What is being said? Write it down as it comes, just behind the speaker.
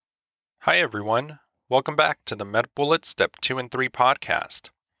Hi everyone, welcome back to the MedBullet Step 2 and 3 podcast.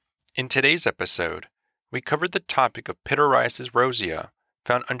 In today's episode, we covered the topic of Pityriasis rosea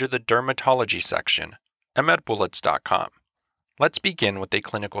found under the Dermatology section at medbullets.com. Let's begin with a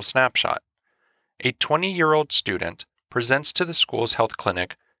clinical snapshot. A 20-year-old student presents to the school's health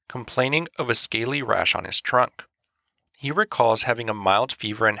clinic complaining of a scaly rash on his trunk. He recalls having a mild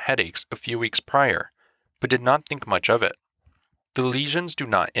fever and headaches a few weeks prior, but did not think much of it. The lesions do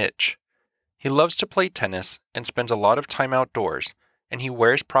not itch. He loves to play tennis and spends a lot of time outdoors, and he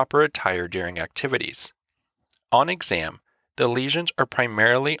wears proper attire during activities. On exam, the lesions are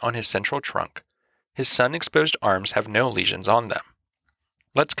primarily on his central trunk. His sun-exposed arms have no lesions on them.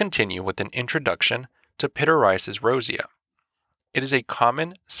 Let's continue with an introduction to Pityriasis rosea. It is a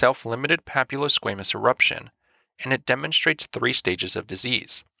common, self-limited papulosquamous eruption, and it demonstrates 3 stages of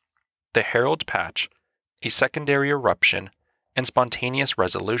disease: the herald patch, a secondary eruption, and spontaneous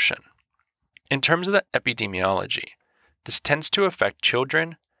resolution. In terms of the epidemiology, this tends to affect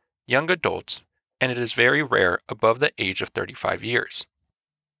children, young adults, and it is very rare above the age of 35 years.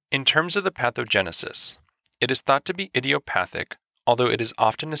 In terms of the pathogenesis, it is thought to be idiopathic, although it is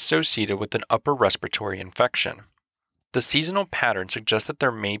often associated with an upper respiratory infection. The seasonal pattern suggests that there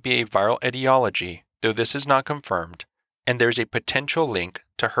may be a viral etiology, though this is not confirmed, and there is a potential link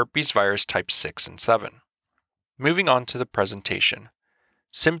to herpes virus type 6 and 7. Moving on to the presentation.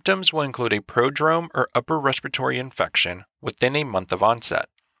 Symptoms will include a prodrome or upper respiratory infection within a month of onset.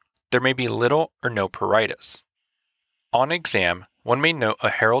 There may be little or no pruritus. On exam, one may note a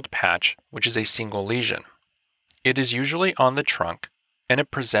herald patch, which is a single lesion. It is usually on the trunk, and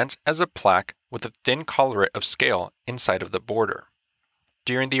it presents as a plaque with a thin collarette of scale inside of the border.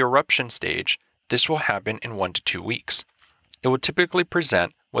 During the eruption stage, this will happen in 1 to 2 weeks. It will typically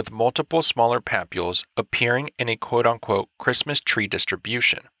present with multiple smaller papules appearing in a quote-unquote Christmas tree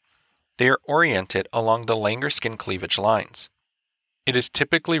distribution. They are oriented along the Langer skin cleavage lines. It is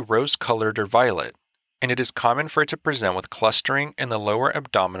typically rose-colored or violet, and it is common for it to present with clustering in the lower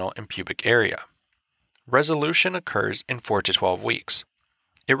abdominal and pubic area. Resolution occurs in 4 to 12 weeks.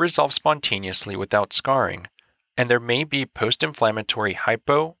 It resolves spontaneously without scarring, and there may be post-inflammatory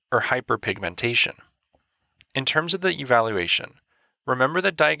hypo or hyperpigmentation. In terms of the evaluation, remember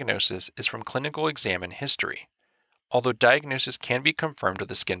that diagnosis is from clinical exam and history, although diagnosis can be confirmed with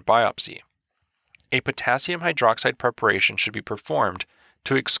a skin biopsy. A potassium hydroxide preparation should be performed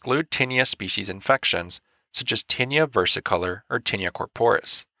to exclude tinea species infections such as tinea versicolor or tinea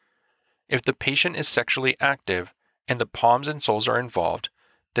corporis. If the patient is sexually active and the palms and soles are involved,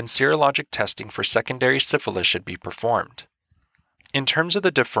 then serologic testing for secondary syphilis should be performed. In terms of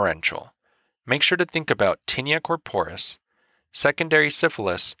the differential, make sure to think about tinea corporis, secondary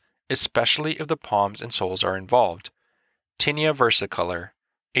syphilis, especially if the palms and soles are involved, tinea versicolor,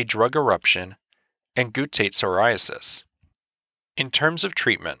 a drug eruption, and guttate psoriasis. In terms of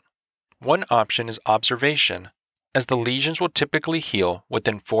treatment, one option is observation, as the lesions will typically heal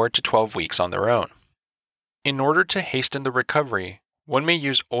within 4 to 12 weeks on their own. In order to hasten the recovery, one may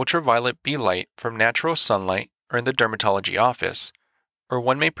use ultraviolet B light from natural sunlight or in the dermatology office, or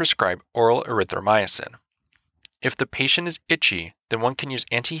one may prescribe oral erythromycin. If the patient is itchy, then one can use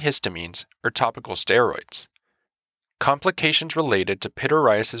antihistamines or topical steroids. Complications related to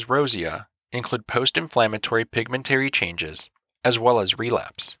Pityriasis rosea include post-inflammatory pigmentary changes, as well as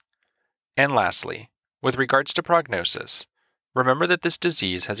relapse. And lastly, with regards to prognosis, remember that this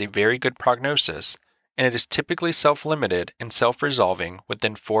disease has a very good prognosis, and it is typically self-limited and self-resolving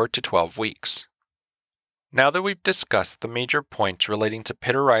within 4 to 12 weeks. Now that we've discussed the major points relating to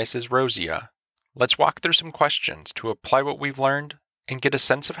Pityriasis rosea, let's walk through some questions to apply what we've learned and get a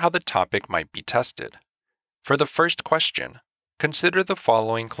sense of how the topic might be tested. For the first question, consider the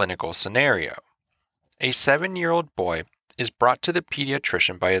following clinical scenario. A 7-year-old boy is brought to the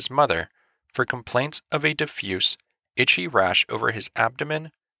pediatrician by his mother for complaints of a diffuse, itchy rash over his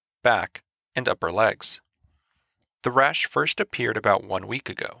abdomen, back, and upper legs. The rash first appeared about 1 week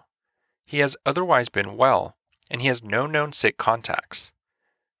ago. He has otherwise been well, and he has no known sick contacts.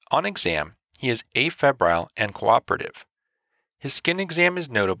 On exam, he is afebrile and cooperative. His skin exam is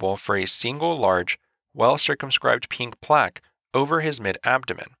notable for a single large, well-circumscribed pink plaque over his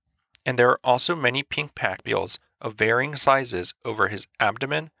mid-abdomen, and there are also many pink papules of varying sizes over his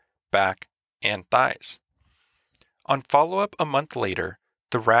abdomen, back, and thighs. On follow-up a month later,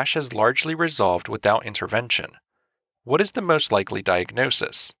 the rash has largely resolved without intervention. What is the most likely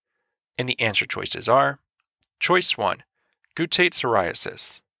diagnosis? And the answer choices are: Choice 1, guttate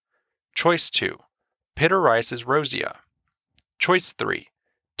psoriasis. Choice 2, Pityriasis rosea. Choice 3,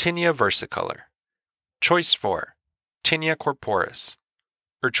 tinea versicolor. Choice 4, tinea corporis.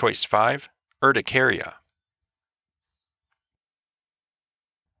 or choice 5, urticaria?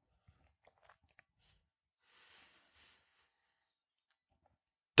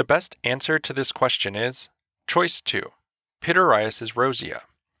 The best answer to this question is choice 2, Pityriasis rosea,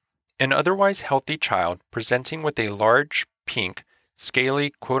 an otherwise healthy child presenting with a large, pink,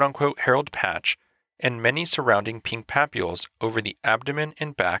 scaly quote-unquote herald patch and many surrounding pink papules over the abdomen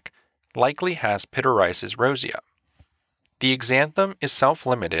and back likely has Pityriasis rosea. The exanthem is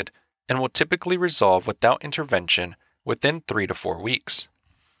self-limited and will typically resolve without intervention within 3 to 4 weeks.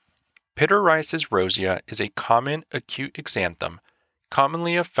 Pityriasis rosea is a common acute exanthem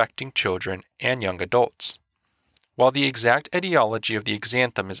commonly affecting children and young adults. While the exact etiology of the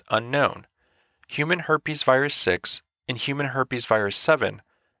exanthem is unknown, human herpes virus 6 and human herpes virus 7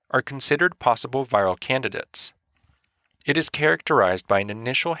 are considered possible viral candidates. It is characterized by an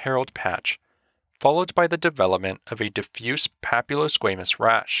initial herald patch, followed by the development of a diffuse papulosquamous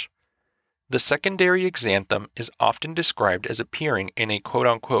rash. The secondary exanthem is often described as appearing in a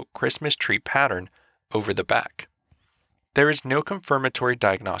quote-unquote Christmas tree pattern over the back. There is no confirmatory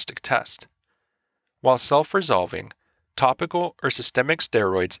diagnostic test. While self-resolving, topical or systemic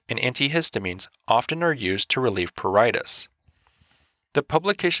steroids and antihistamines often are used to relieve pruritus. The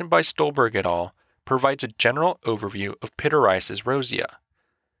publication by Stolberg et al. Provides a general overview of Pityriasis rosea.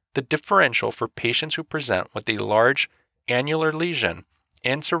 The differential for patients who present with a large annular lesion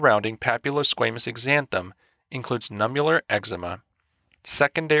and surrounding papulosquamous exanthem includes nummular eczema,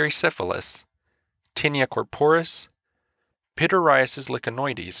 secondary syphilis, tinea corporis, Pityriasis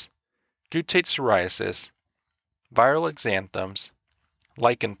lichenoides, guttate psoriasis, viral exanthems,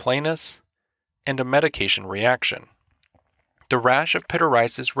 lichen planus, and a medication reaction. The rash of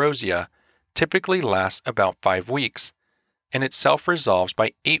Pityriasis rosea typically lasts about 5 weeks, and it self-resolves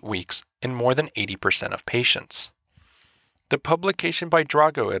by 8 weeks in more than 80% of patients. The publication by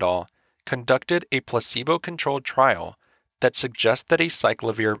Drago et al. Conducted a placebo-controlled trial that suggests that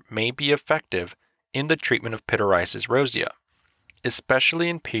acyclovir may be effective in the treatment of Pityriasis rosea, especially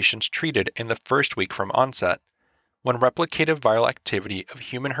in patients treated in the first week from onset, when replicative viral activity of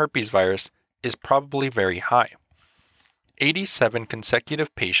human herpes virus is probably very high. 87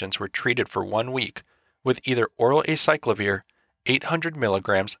 consecutive patients were treated for 1 week with either oral acyclovir, 800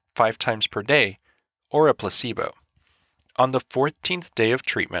 milligrams 5 times per day, or a placebo. On the 14th day of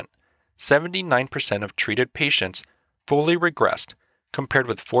treatment, 79% of treated patients fully regressed, compared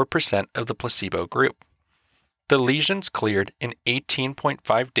with 4% of the placebo group. The lesions cleared in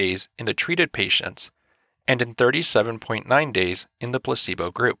 18.5 days in the treated patients and in 37.9 days in the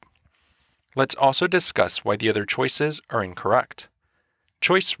placebo group. Let's also discuss why the other choices are incorrect.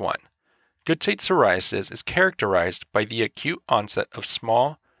 Choice 1. Guttate psoriasis is characterized by the acute onset of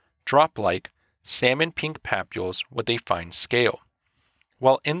small, drop-like, salmon pink papules with a fine scale.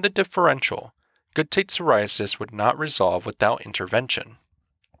 While in the differential, guttate psoriasis would not resolve without intervention.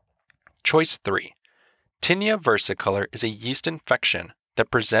 Choice 3. Tinea versicolor is a yeast infection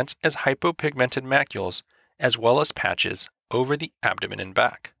that presents as hypopigmented macules as well as patches over the abdomen and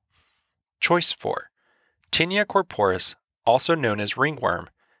back. Choice 4. Tinea corporis, also known as ringworm,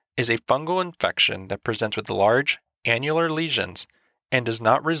 is a fungal infection that presents with large, annular lesions and does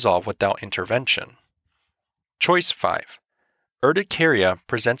not resolve without intervention. Choice 5. Urticaria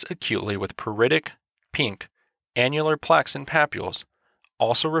presents acutely with pruritic, pink, annular plaques and papules,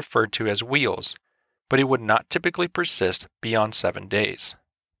 also referred to as wheals, but it would not typically persist beyond 7 days.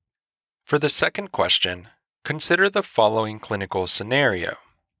 For the second question, consider the following clinical scenario.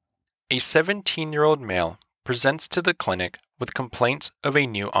 A 17-year-old male presents to the clinic with complaints of a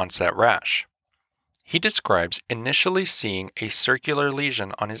new onset rash. He describes initially seeing a circular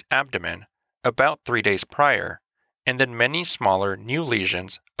lesion on his abdomen about 3 days prior, and then many smaller new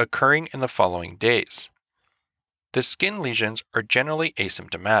lesions occurring in the following days. The skin lesions are generally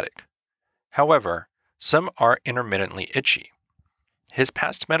asymptomatic. However, some are intermittently itchy. His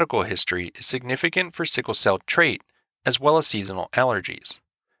past medical history is significant for sickle cell trait as well as seasonal allergies.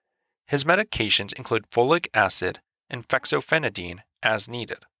 His medications include folic acid and fexofenadine as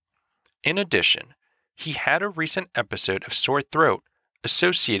needed. In addition, he had a recent episode of sore throat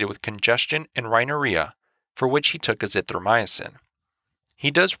associated with congestion and rhinorrhea, for which he took azithromycin.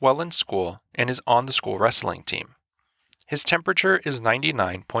 He does well in school and is on the school wrestling team. His temperature is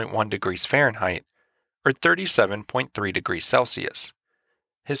 99.1 degrees Fahrenheit or 37.3 degrees Celsius.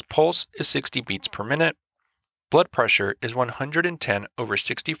 His pulse is 60 beats per minute. Blood pressure is 110 over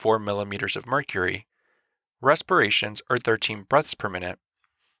 64 millimeters of mercury. Respirations are 13 breaths per minute.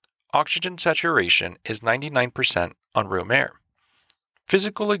 Oxygen saturation is 99% on room air.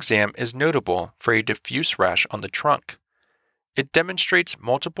 Physical exam is notable for a diffuse rash on the trunk. It demonstrates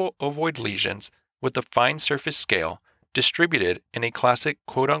multiple ovoid lesions with a fine surface scale distributed in a classic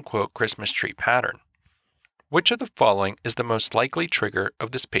quote-unquote Christmas tree pattern. Which of the following is the most likely trigger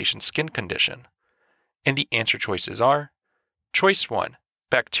of this patient's skin condition? And the answer choices are: Choice 1,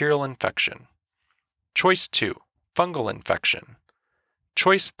 bacterial infection. Choice 2, fungal infection.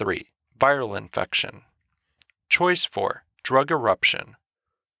 Choice 3, viral infection. Choice 4, drug eruption.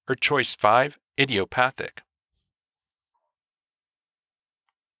 Or choice 5, idiopathic.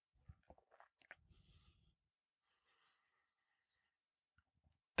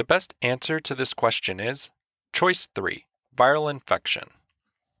 The best answer to this question is choice 3, viral infection.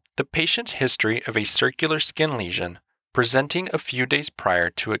 The patient's history of a circular skin lesion presenting a few days prior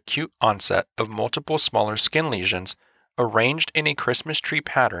to acute onset of multiple smaller skin lesions arranged in a Christmas tree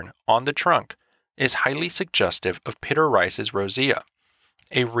pattern on the trunk is highly suggestive of Pityriasis rosea,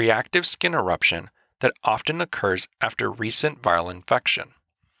 a reactive skin eruption that often occurs after recent viral infection.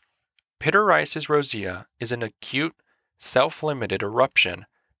 Pityriasis rosea is an acute, self-limited eruption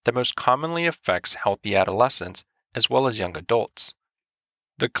that most commonly affects healthy adolescents as well as young adults.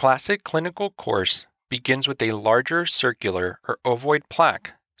 The classic clinical course begins with a larger circular or ovoid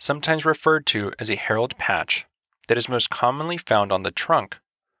plaque, sometimes referred to as a Herald patch, that is most commonly found on the trunk,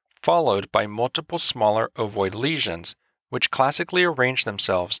 followed by multiple smaller ovoid lesions, which classically arrange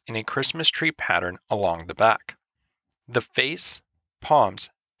themselves in a Christmas tree pattern along the back. The face, palms,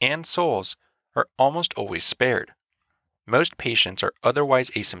 and soles are almost always spared. Most patients are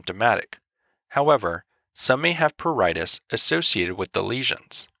otherwise asymptomatic. However, some may have pruritus associated with the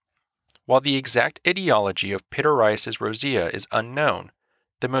lesions. While the exact etiology of Pityriasis rosea is unknown,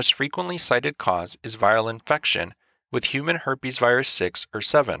 the most frequently cited cause is viral infection with human herpes virus 6 or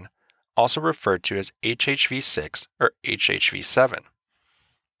 7, also referred to as HHV6 or HHV7.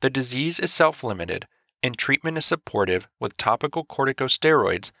 The disease is self-limited, and treatment is supportive with topical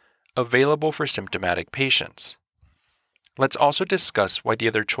corticosteroids available for symptomatic patients. Let's also discuss why the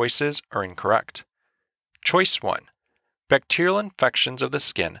other choices are incorrect. Choice 1. Bacterial infections of the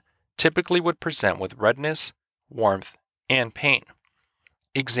skin typically would present with redness, warmth, and pain.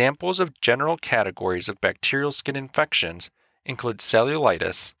 Examples of general categories of bacterial skin infections include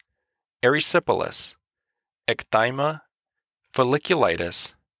cellulitis, erysipelas, ecthyma,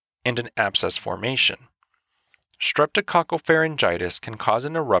 folliculitis, and an abscess formation. Streptococcal pharyngitis can cause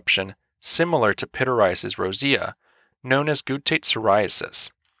an eruption similar to Pityriasis rosea, known as guttate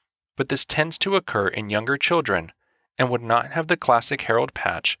psoriasis, but this tends to occur in younger children and would not have the classic Herald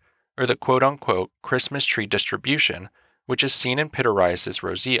patch or the quote-unquote Christmas tree distribution, which is seen in Pityriasis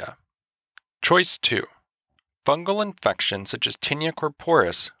rosea. Choice 2. Fungal infections such as tinea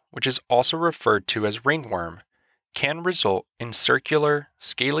corporis, which is also referred to as ringworm, can result in circular,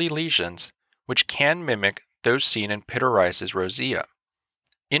 scaly lesions which can mimic those seen in Pityriasis rosea.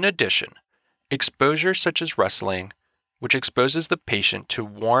 In addition, exposure such as wrestling, which exposes the patient to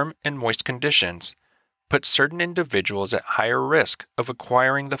warm and moist conditions, puts certain individuals at higher risk of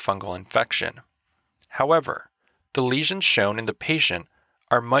acquiring the fungal infection. However, the lesions shown in the patient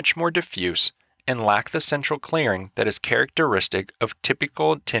are much more diffuse and lack the central clearing that is characteristic of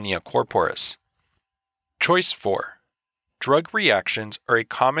typical tinea corporis. Choice 4. Drug reactions are a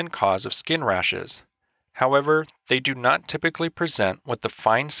common cause of skin rashes. However, they do not typically present with the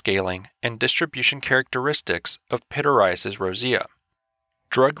fine scaling and distribution characteristics of Pityriasis rosea.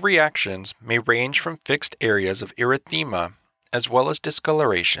 Drug reactions may range from fixed areas of erythema as well as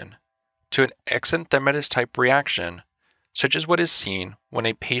discoloration to an exanthematous type reaction, such as what is seen when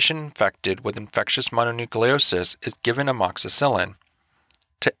a patient infected with infectious mononucleosis is given amoxicillin,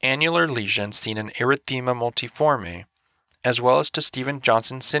 to annular lesions seen in erythema multiforme, as well as to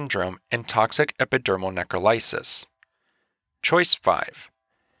Stevens-Johnson syndrome and toxic epidermal necrolysis. Choice 5.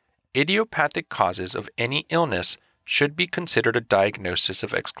 Idiopathic causes of any illness should be considered a diagnosis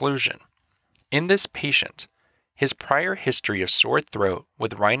of exclusion. In this patient, his prior history of sore throat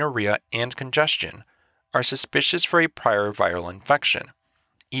with rhinorrhea and congestion are suspicious for a prior viral infection,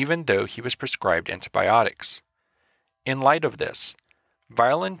 even though he was prescribed antibiotics. In light of this,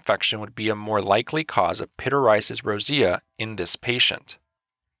 viral infection would be a more likely cause of Pityriasis rosea in this patient.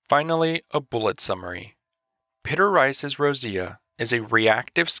 Finally, a bullet summary. Pityriasis rosea is a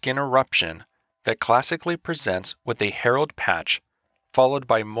reactive skin eruption that classically presents with a Herald patch followed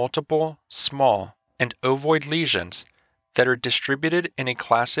by multiple, small, and ovoid lesions that are distributed in a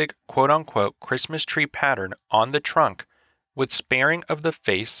classic quote-unquote Christmas tree pattern on the trunk with sparing of the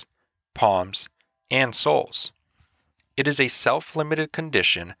face, palms, and soles. It is a self-limited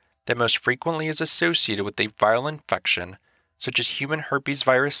condition that most frequently is associated with a viral infection such as human herpes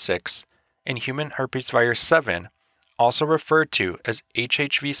virus 6 and human herpes virus 7, also referred to as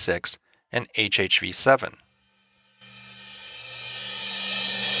HHV6 and HHV7.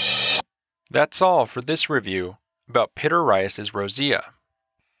 That's all for this review about Pityriasis rosea.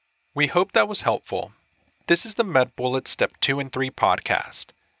 We hope that was helpful. This is the MedBullets Step 2 and 3 podcast,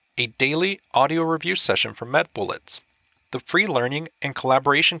 a daily audio review session for MedBullets, the free learning and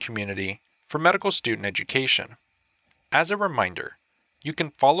collaboration community for medical student education. As a reminder, you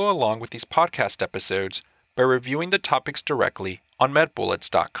can follow along with these podcast episodes by reviewing the topics directly on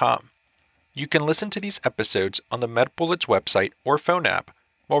medbullets.com. You can listen to these episodes on the MedBullets website or phone app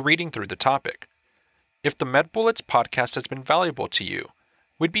while reading through the topic. If the MedBullets podcast has been valuable to you,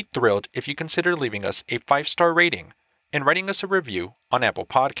 we'd be thrilled if you consider leaving us a 5-star rating and writing us a review on Apple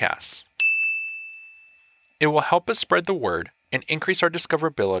Podcasts. It will help us spread the word and increase our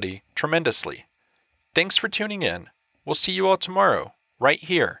discoverability tremendously. Thanks for tuning in. We'll see you all tomorrow, right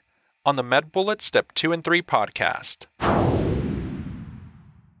here, on the MedBullets Step 2 and 3 podcast.